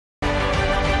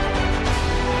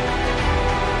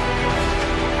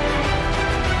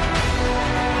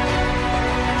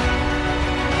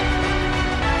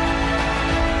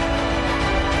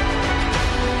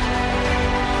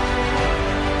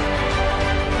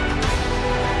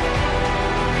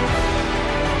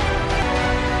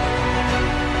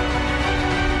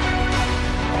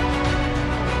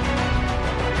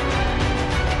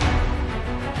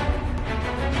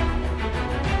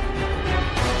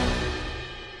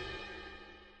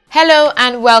Hello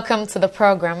and welcome to the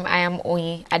program. I am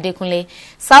Oyi Adekunle.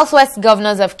 Southwest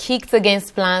governors have kicked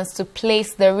against plans to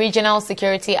place the regional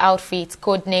security outfit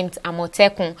codenamed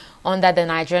Amotekun under the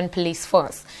Nigerian police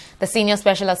force. The senior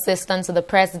special assistant to the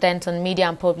president on media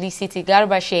and publicity,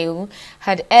 Garba Shehu,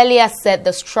 had earlier said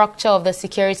the structure of the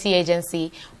security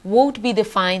agency would be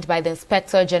defined by the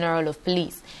Inspector General of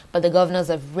Police. But the governors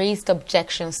have raised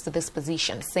objections to this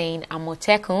position, saying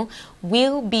Amotekun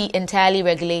will be entirely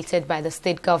regulated by the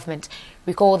state government.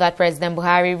 Recall that President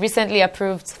Buhari recently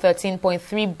approved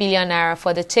 13.3 billion naira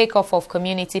for the takeoff of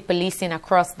community policing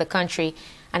across the country.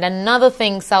 And another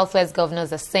thing Southwest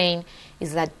governors are saying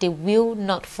is that they will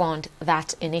not fund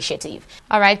that initiative.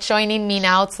 All right, joining me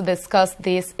now to discuss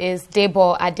this is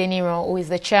Debo Adeniran, who is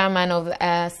the chairman of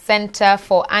Center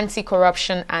for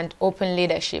Anti-Corruption and Open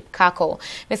Leadership, CACO.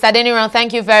 Mr. Adeniran,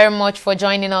 thank you very much for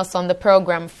joining us on the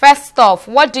program. First off,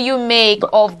 what do you make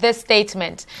of this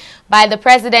statement by the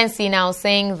presidency now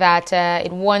saying that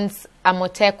it wants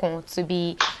Amotekun to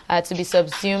be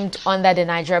subsumed under the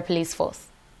Nigeria Police Force?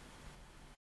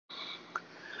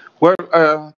 Well,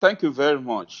 thank you very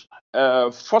much.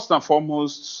 First and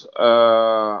foremost,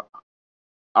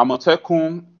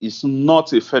 Amotekun is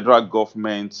not a federal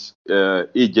government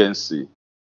agency.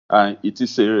 It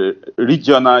is a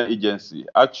regional agency.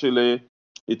 Actually,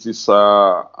 it is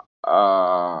an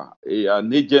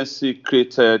agency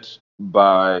created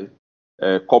by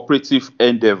a cooperative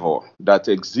endeavor that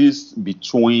exists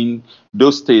between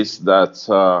those states that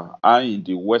are in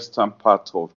the western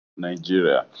part of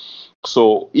Nigeria.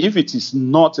 So if it is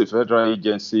not a federal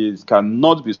agency, it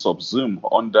cannot be subsumed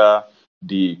under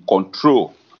the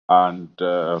control and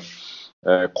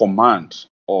command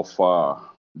of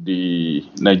the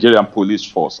Nigerian police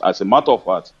force. As a matter of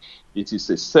fact, it is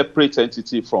a separate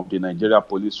entity from the Nigerian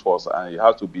police force, and it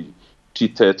has to be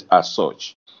treated as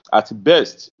such. At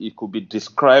best, it could be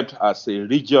described as a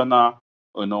regional,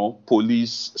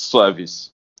 police service,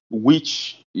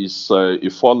 which is a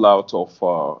fallout of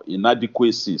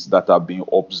inadequacies that have been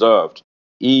observed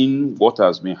in what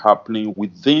has been happening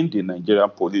within the Nigerian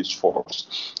police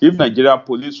force. If Nigerian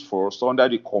police force, under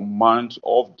the command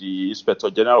of the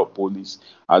Inspector General of Police,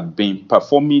 had been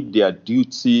performing their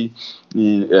duty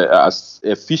as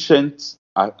efficiently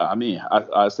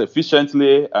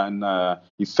and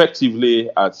effectively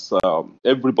as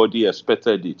everybody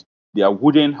expected it, there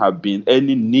wouldn't have been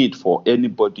any need for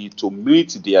anybody to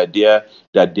meet the idea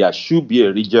that there should be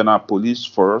a regional police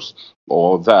force,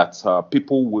 or that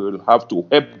people will have to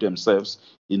help themselves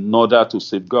in order to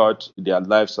safeguard their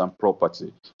lives and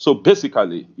property. So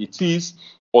basically, it is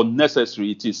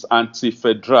unnecessary. It is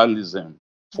anti-federalism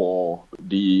for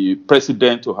the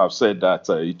president to have said that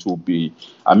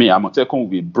Amotekun will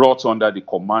be brought under the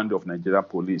command of Nigerian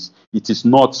police. It is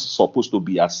not supposed to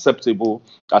be acceptable.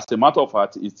 As a matter of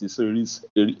fact, it is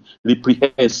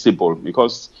reprehensible,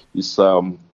 because it's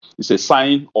a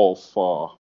sign of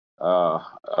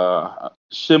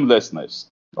shamelessness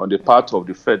on the part of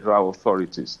the federal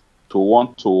authorities to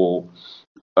want to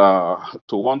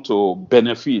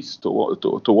benefit,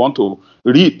 to want to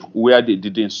reap where they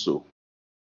didn't sow.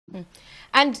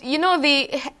 And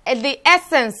the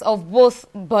essence of both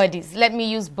bodies, let me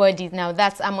use bodies now,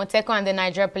 that's Amotekun and the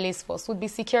Nigeria Police Force, would be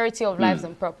security of lives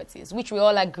and properties, which we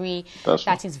all agree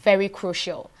that is very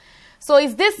crucial. So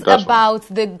is this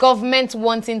about the government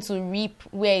wanting to reap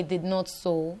where it did not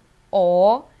sow,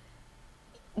 or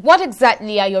what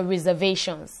exactly are your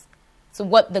reservations to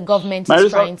what the government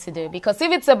is trying to do? Because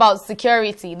if it's about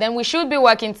security, then we should be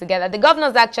working together. The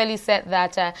governors actually said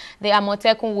that the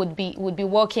Amotekun would be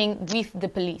working with the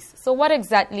police. So what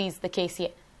exactly is the case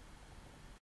here?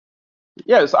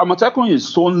 Yes, Amotekun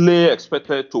is only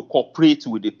expected to cooperate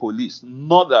with the police,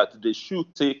 not that they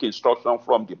should take instruction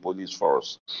from the police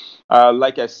force.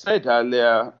 Like I said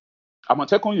earlier,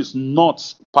 Amotekun is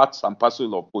not part and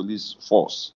parcel of police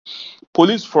force.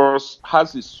 Police force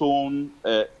has its own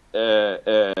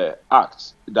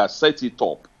act that set it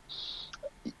up.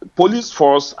 Police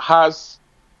force has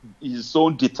its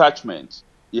own detachment.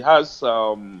 It has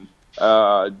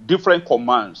different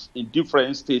commands in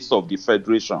different states of the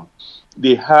federation.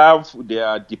 They have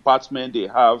their department, they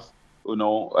have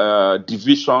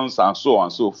divisions, and so on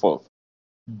and so forth.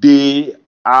 They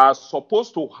are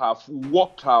supposed to have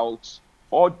worked out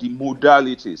all the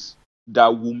modalities that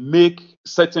will make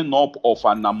setting up of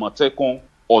an Amotekun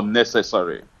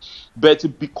unnecessary. But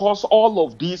because all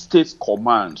of these state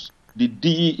commands, the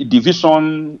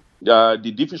divisional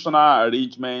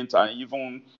arrangement, and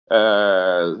even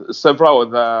several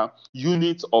other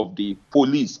units of the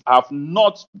police have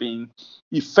not been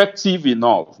effective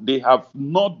enough, they have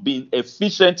not been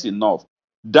efficient enough,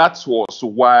 that was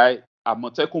why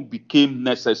Amotekun became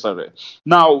necessary.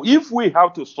 Now, if we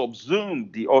have to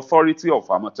subsume the authority of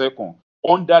Amotekun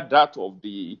under that of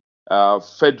the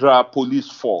federal police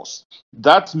force,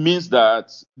 that means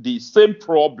that the same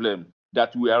problem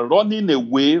that we are running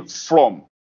away from,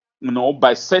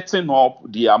 by setting up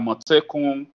the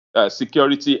Amotekun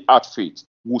security outfit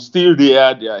will still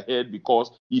rear their head,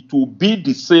 because it will be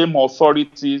the same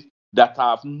authorities that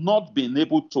have not been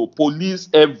able to police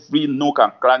every nook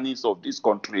and crannies of this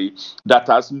country, that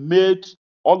has made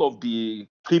all of the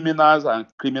criminals and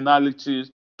criminalities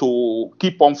to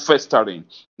keep on festering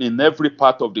in every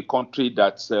part of the country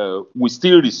that we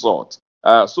still resort.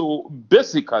 So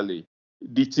basically,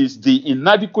 it is the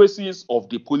inadequacies of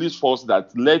the police force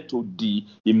that led to the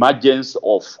emergence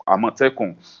of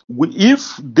Amotekun.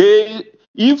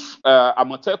 If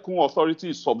Amotekun authority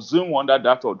is subsumed under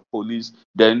that of the police,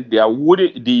 then there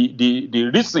would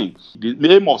the reason, the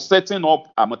name of setting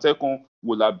up Amotekun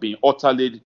will have been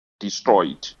utterly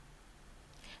destroyed.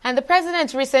 And the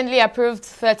president recently approved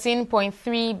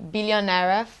 13.3 billion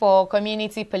naira for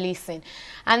community policing.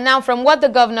 And now, from what the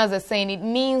governors are saying, it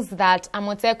means that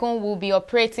Amotekun will be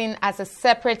operating as a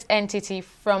separate entity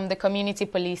from the community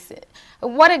policing.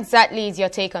 What exactly is your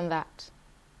take on that?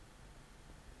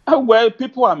 Well,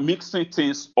 people are mixing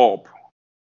things up.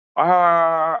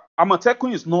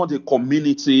 Amotekun is not a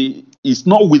community, it's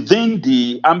not within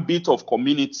the ambit of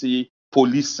community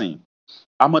policing.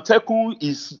 Amotekun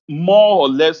is more or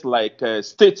less like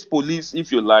state police,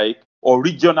 if you like, or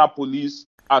regional police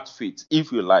outfit,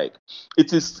 if you like.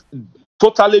 It is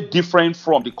totally different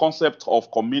from the concept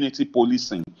of community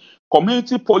policing.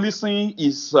 Community policing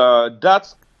is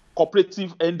that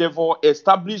cooperative endeavor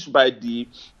established by the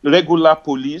regular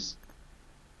police,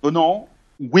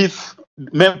 with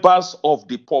members of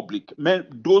the public,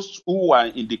 those who are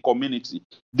in the community.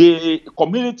 The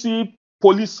community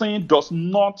policing does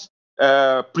not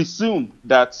presume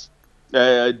that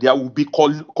there will be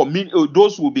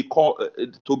those will be called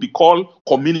to be called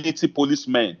community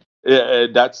policemen,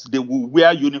 that they will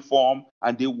wear uniform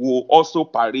and they will also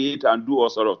parade and do all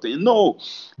sort of things. No,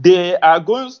 they are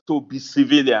going to be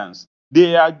civilians.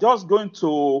 They are just going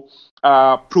to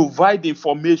provide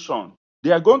information.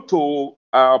 They are going to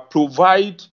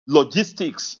provide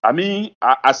logistics,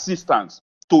 assistance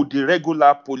to the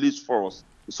regular police force,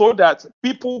 so that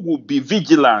people will be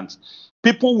vigilant,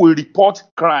 people will report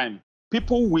crime,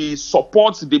 people will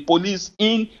support the police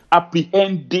in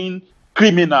apprehending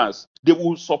criminals. They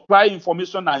will supply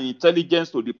information and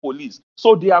intelligence to the police.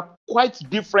 So they are quite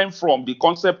different from the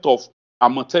concept of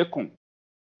Amotekun.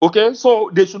 Okay, so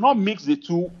they should not mix the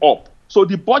two up. So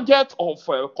the budget of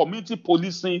community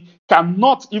policing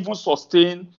cannot even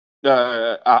sustain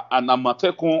an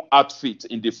Amotekun outfit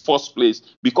in the first place,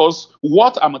 because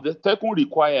what Amotekun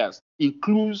requires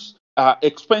includes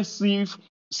expensive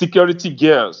security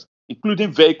gears,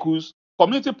 including vehicles.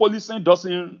 Community policing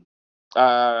doesn't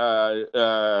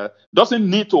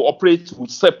need to operate with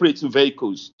separate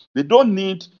vehicles. They don't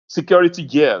need security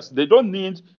gears. They don't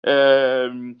need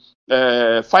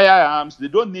firearms. They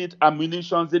don't need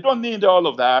ammunition. They don't need all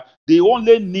of that. They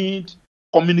only need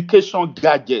communication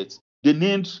gadgets. They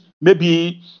need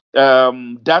maybe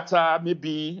data,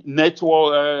 maybe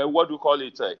network, what do you call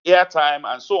it, airtime,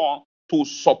 and so on, to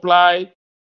supply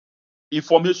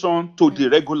information to the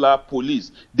regular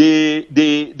police.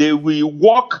 They will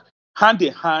work hand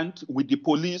in hand with the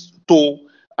police to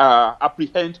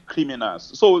apprehend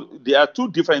criminals. So there are two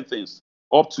different things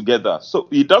altogether. So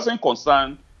it doesn't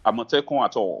concern Amotekun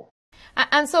at all.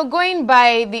 And so, going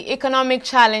by the economic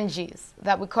challenges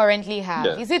that we currently have,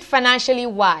 Yes. Is it financially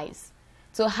wise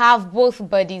to have both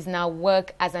bodies now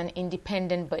work as an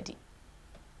independent body?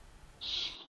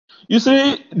 You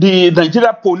see, the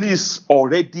Nigeria police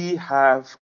already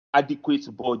have adequate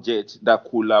budget that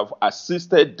could have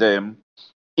assisted them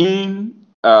in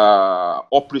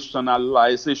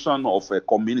operationalization of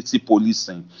community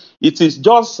policing. It is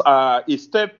just a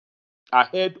step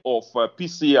ahead of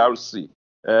PCRC,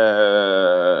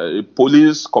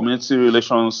 police community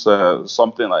relations,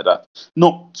 something like that.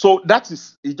 No, so that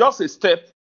is just a step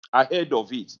ahead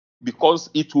of it, because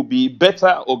it will be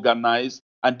better organized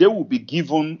and they will be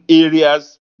given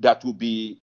areas that will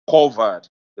be covered,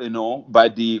 by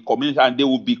the community, and they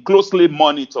will be closely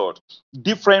monitored,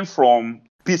 different from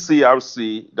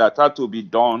PCRC that had to be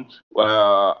done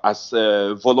as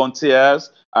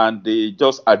volunteers, and they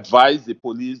just advise the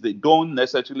police. They don't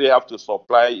necessarily have to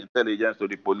supply intelligence to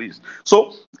the police.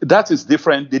 So that is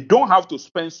different. They don't have to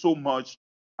spend so much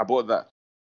about that.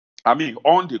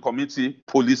 On the community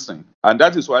policing. And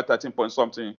that is why 13 point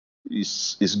something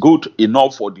is good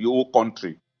enough for the whole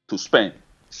country to spend.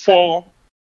 For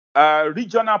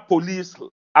regional police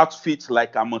outfits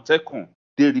like Amotekun,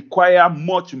 they require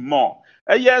much more.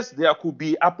 Yes, there could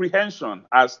be apprehension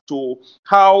as to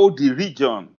how the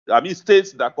region,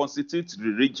 states that constitute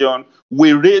the region,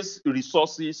 will raise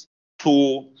resources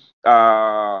to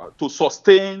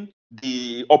sustain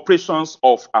the operations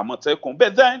of Amotekun.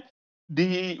 But then,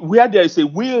 where there is a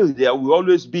will, there will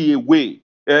always be a way.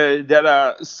 There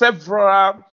are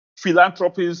several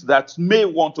philanthropies that may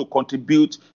want to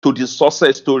contribute to the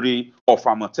success story of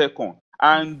Amotekun.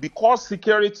 And because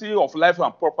security of life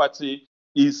and property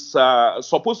is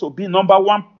supposed to be number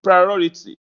one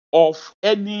priority of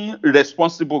any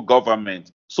responsible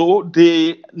government, so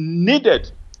they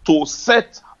needed to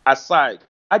set aside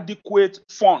adequate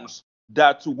funds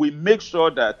that will make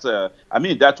sure that,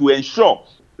 that will ensure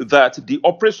that the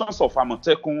operations of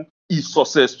Amotekun is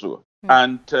successful.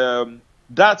 And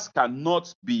that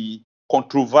cannot be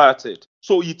controverted.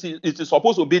 So it is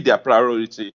supposed to be their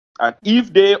priority. And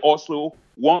if they also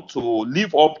want to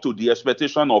live up to the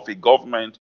expectation of a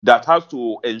government that has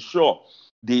to ensure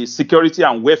the security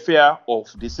and welfare of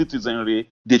the citizenry,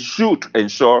 they should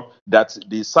ensure that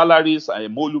the salaries and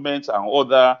emoluments and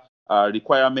other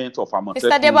requirements of Amotekun.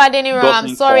 Mr. Debo Adeniro,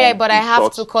 I'm sorry, but I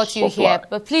have to cut you here.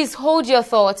 But please hold your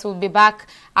thoughts. We'll be back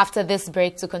after this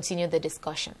break to continue the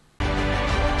discussion.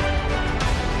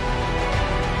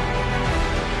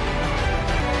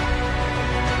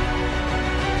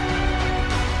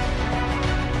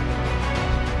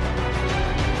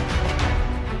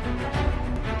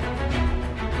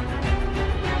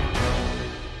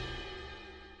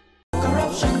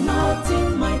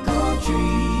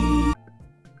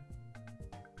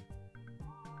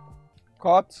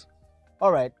 Cut.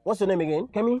 All right. What's your name again?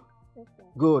 Kemi? Yes, sir.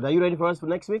 Good. Are you ready for us for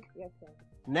next week? Yes, sir.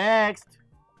 Next.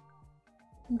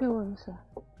 No, sir.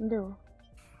 No.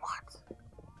 What?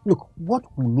 Look, what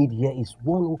we need here is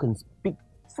one who can speak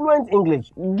fluent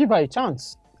English. Give her a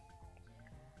chance.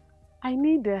 I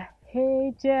need a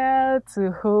angel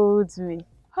to hold me.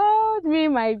 Hold me,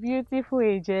 my beautiful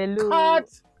angel. Cut!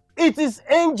 It is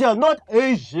Angel, not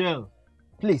Angel.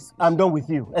 Please, I'm done with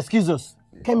you. Excuse us.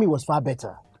 Kemi was far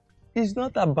better. It's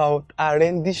not about our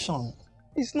rendition.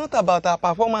 It's not about our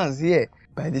performance here.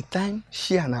 By the time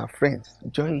she and her friends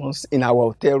join us in our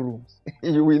hotel rooms,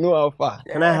 you will know how far.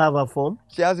 Can I have her phone?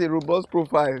 She has a robust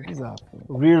profile.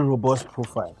 Real robust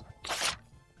profile.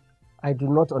 I do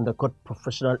not undercut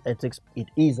professional ethics. It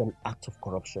is an act of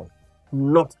corruption.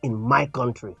 Not in my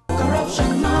country.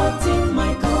 Corruption not in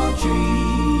my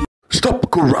country.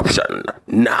 Stop corruption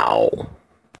now.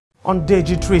 On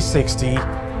Digi 360,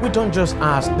 we don't just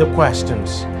ask the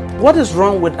questions. What is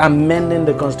wrong with amending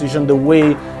the Constitution the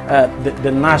way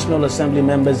the National Assembly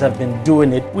members have been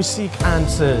doing it? We seek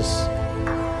answers.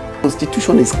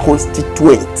 Constitution is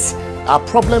constituent. Our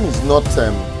problem is not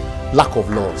lack of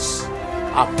laws.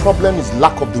 Our problem is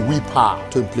lack of the willpower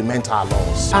to implement our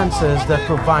laws. Answers that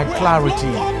provide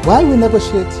clarity. While we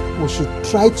negotiate, we should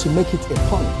try to make it a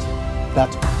point that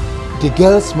the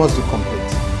girls must be complete.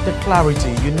 The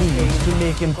clarity you need to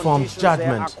make informed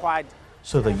judgment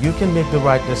so that you can make the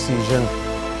right decision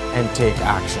and take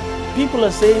action. People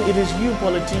are saying it is you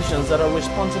politicians that are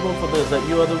responsible for this, that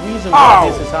you are the reason why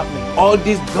this is happening. All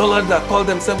these dollars that call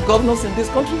themselves governors in this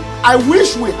country? I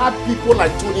wish we had people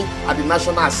like Tony at the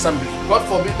National Assembly. God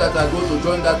forbid that I go to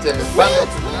join that ballot.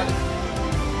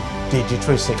 Digi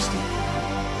 360,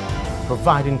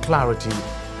 providing clarity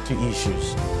to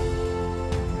issues.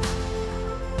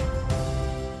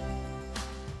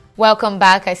 Welcome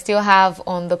back. I still have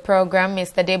on the program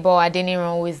Mr. Debo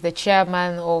Adeniro, who is the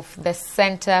chairman of the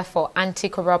Center for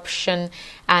Anti-Corruption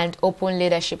and Open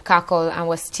Leadership, CACOL, and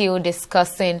we're still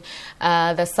discussing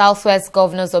the Southwest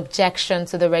Governor's objection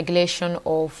to the regulation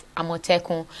of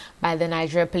Amotekun by the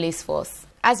Nigeria Police Force.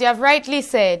 As you have rightly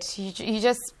said, you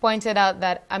just pointed out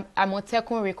that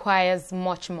Amotekun requires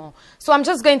much more. So I'm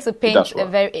just going to paint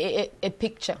a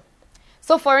picture.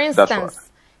 So for instance,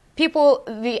 people,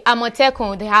 the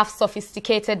Amotekun, they have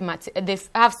sophisticated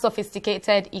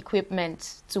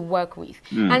equipment to work with.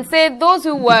 And say those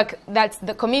who work, that's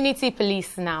the community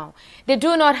police now, they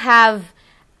do not have,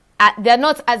 they're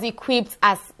not as equipped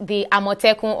as the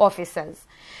Amotekun officers.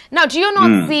 Now, do you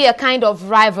not see a kind of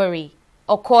rivalry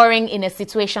occurring in a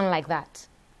situation like that?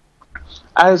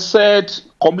 I said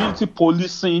community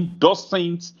policing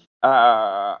doesn't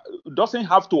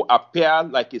have to appear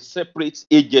like a separate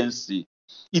agency.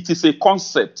 It is a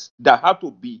concept that has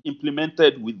to be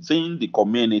implemented within the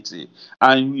community,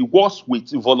 and it works with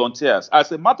volunteers.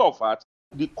 As a matter of fact,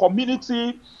 the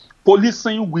community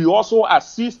policing will also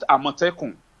assist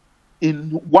Amotekun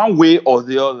in one way or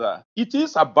the other. It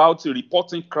is about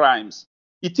reporting crimes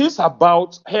It is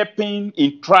about helping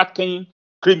in tracking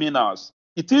criminals.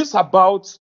 It is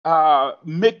about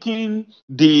making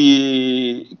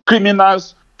the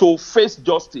criminals to face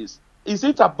justice. Is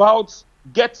it about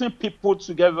getting people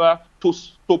together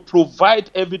to provide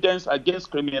evidence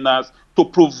against criminals, to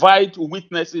provide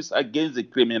witnesses against the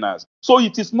criminals? So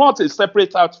it is not a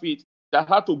separate outfit that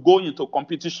had to go into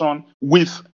competition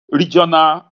with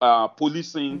regional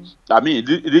policing,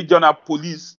 regional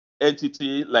police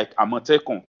entity like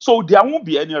Amotekun. So there won't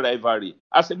be any rivalry.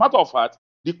 As a matter of fact,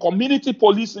 the community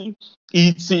policing,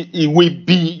 it will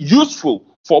be useful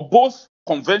for both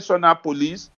conventional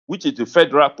police, which is the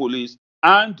federal police,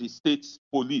 and the state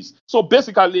police. So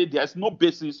basically, there's no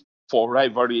basis for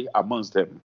rivalry amongst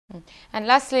them. And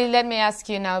lastly, let me ask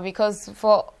you now, because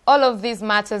for all of these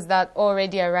matters that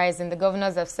already arise, and the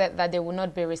governors have said that they will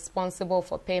not be responsible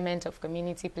for payment of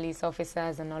community police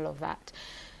officers and all of that.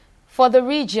 For the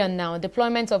region now,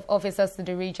 deployment of officers to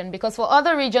the region, because for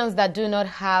other regions that do not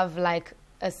have like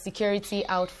a security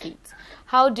outfit,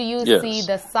 how do you see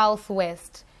the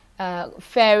Southwest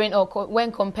faring, or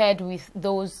when compared with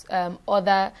those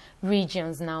other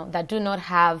regions now that do not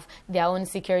have their own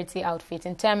security outfit,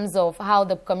 in terms of how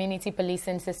the community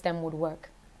policing system would work?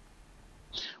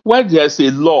 Well, there's a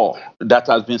law that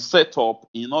has been set up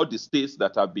in all the states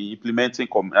that have been implementing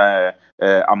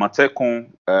Amotekun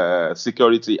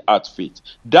security outfit.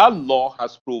 That law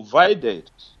has provided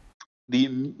the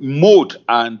mode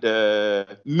and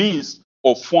means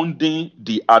of funding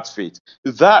the outfit.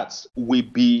 That will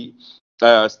be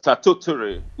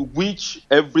statutory, which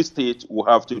every state will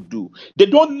have to do. They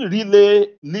don't really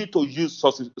need to use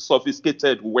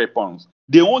sophisticated weapons.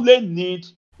 They only need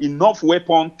enough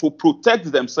weapons to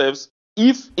protect themselves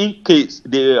if in case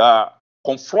they are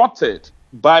confronted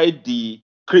by the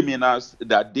criminals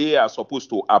that they are supposed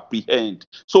to apprehend.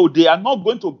 So they are not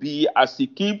going to be as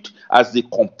equipped as the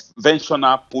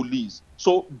conventional police.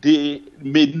 So they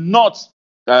may not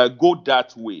go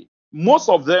that way. Most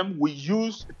of them will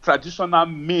use traditional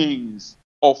means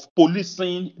of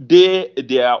policing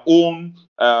their own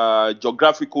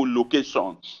geographical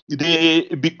location. They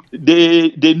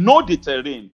know the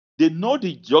terrain, they know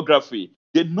the geography,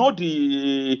 they know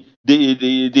the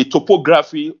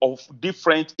topography of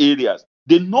different areas.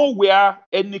 They know where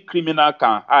any criminal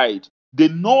can hide. They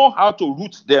know how to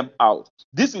root them out.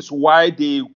 This is why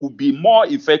they could be more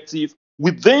effective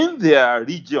within their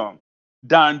region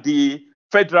than the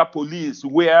federal police,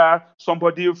 where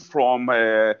somebody from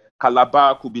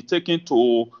Calabar could be taken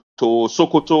to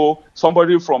Sokoto,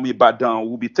 somebody from Ibadan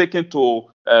will be taken to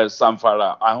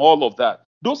Zamfara, and all of that.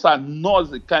 Those are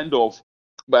not the kind of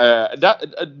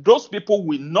those people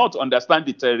will not understand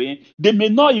the terrain. They may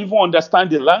not even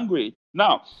understand the language.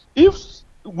 Now, if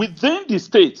within the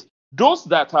state, those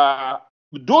that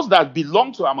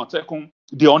belong to Amotekun,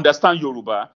 they understand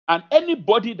Yoruba, and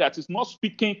anybody that is not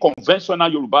speaking conventional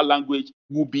Yoruba language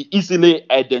will be easily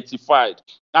identified.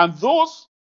 And those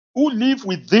who live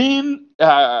within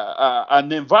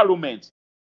an environment,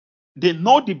 they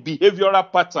know the behavioral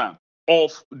pattern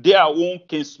of their own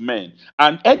kinsmen,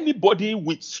 and anybody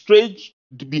with strange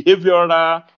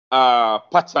behavioral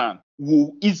pattern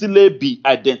will easily be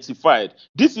identified.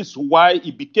 This is why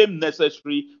it became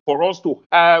necessary for us to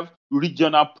have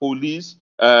regional police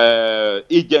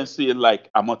agency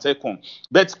like Amotekun.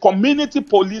 But community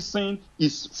policing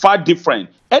is far different.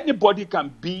 Anybody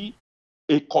can be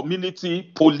a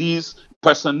community police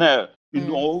personnel, you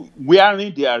know,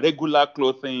 wearing their regular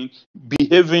clothing,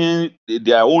 behaving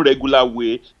their own regular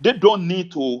way. They don't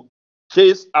need to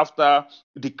chase after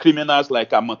the criminals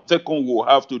like Amotekun will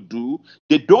have to do.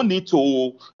 They don't need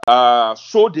to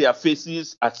show their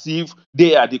faces as if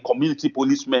they are the community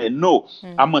policemen. No,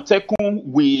 Amotekun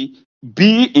will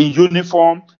be in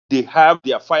uniform. They have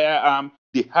their firearm.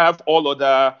 They have all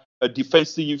other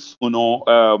defensive,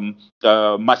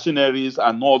 machineries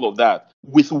and all of that,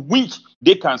 with which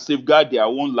they can safeguard their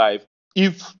own life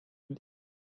if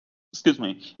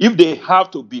they have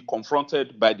to be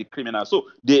confronted by the criminal. So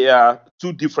they are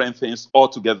two different things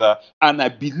altogether. And I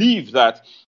believe that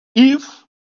if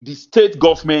the state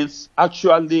governments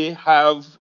actually have,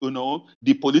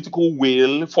 the political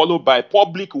will followed by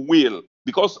public will,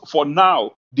 because for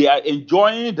now they are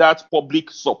enjoying that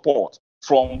public support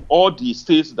from all the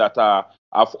states that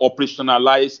have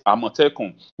operationalized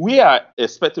Amotekun. We are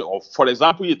expecting, for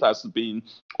example, it has been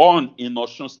on in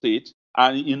Osun State,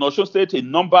 and in Osun State, a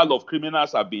number of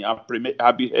criminals have been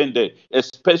apprehended,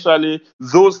 especially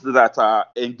those that are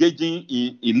engaging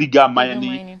in illegal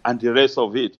mining and the rest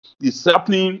of it. It's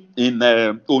happening in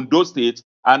Ondo State,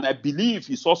 and I believe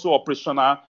it's also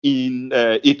operational in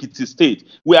Ekiti State.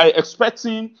 We are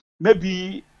expecting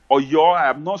maybe Oyo,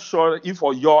 I'm not sure if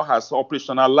Oyo has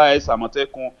operationalized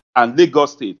Amotekun, and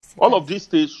Lagos State. All of these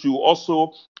states should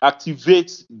also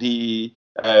activate the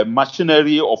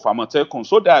machinery of Amotekun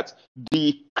so that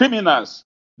the criminals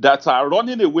that are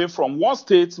running away from one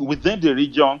state within the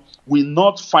region will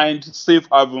not find safe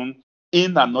haven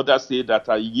in another state that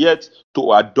are yet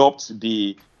to adopt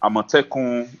the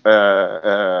Amotekun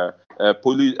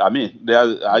police. I mean, they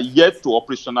are yet to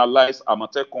operationalize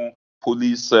Amotekun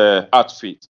police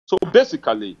outfit. So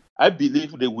basically, I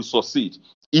believe they will succeed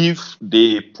if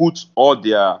they put all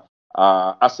their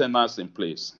arsenals in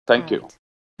place. Thank you.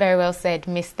 Very well said,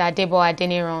 Mr. Debo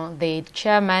Adeniran, the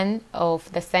chairman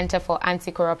of the Center for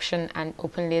Anti-Corruption and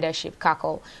Open Leadership,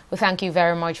 CACL. We thank you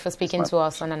very much for speaking to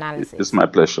us on Analysis. It's my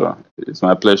pleasure. It's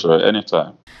my pleasure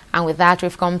anytime. And with that,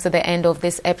 we've come to the end of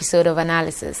this episode of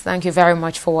Analysis. Thank you very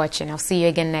much for watching. I'll see you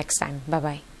again next time.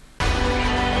 Bye-bye.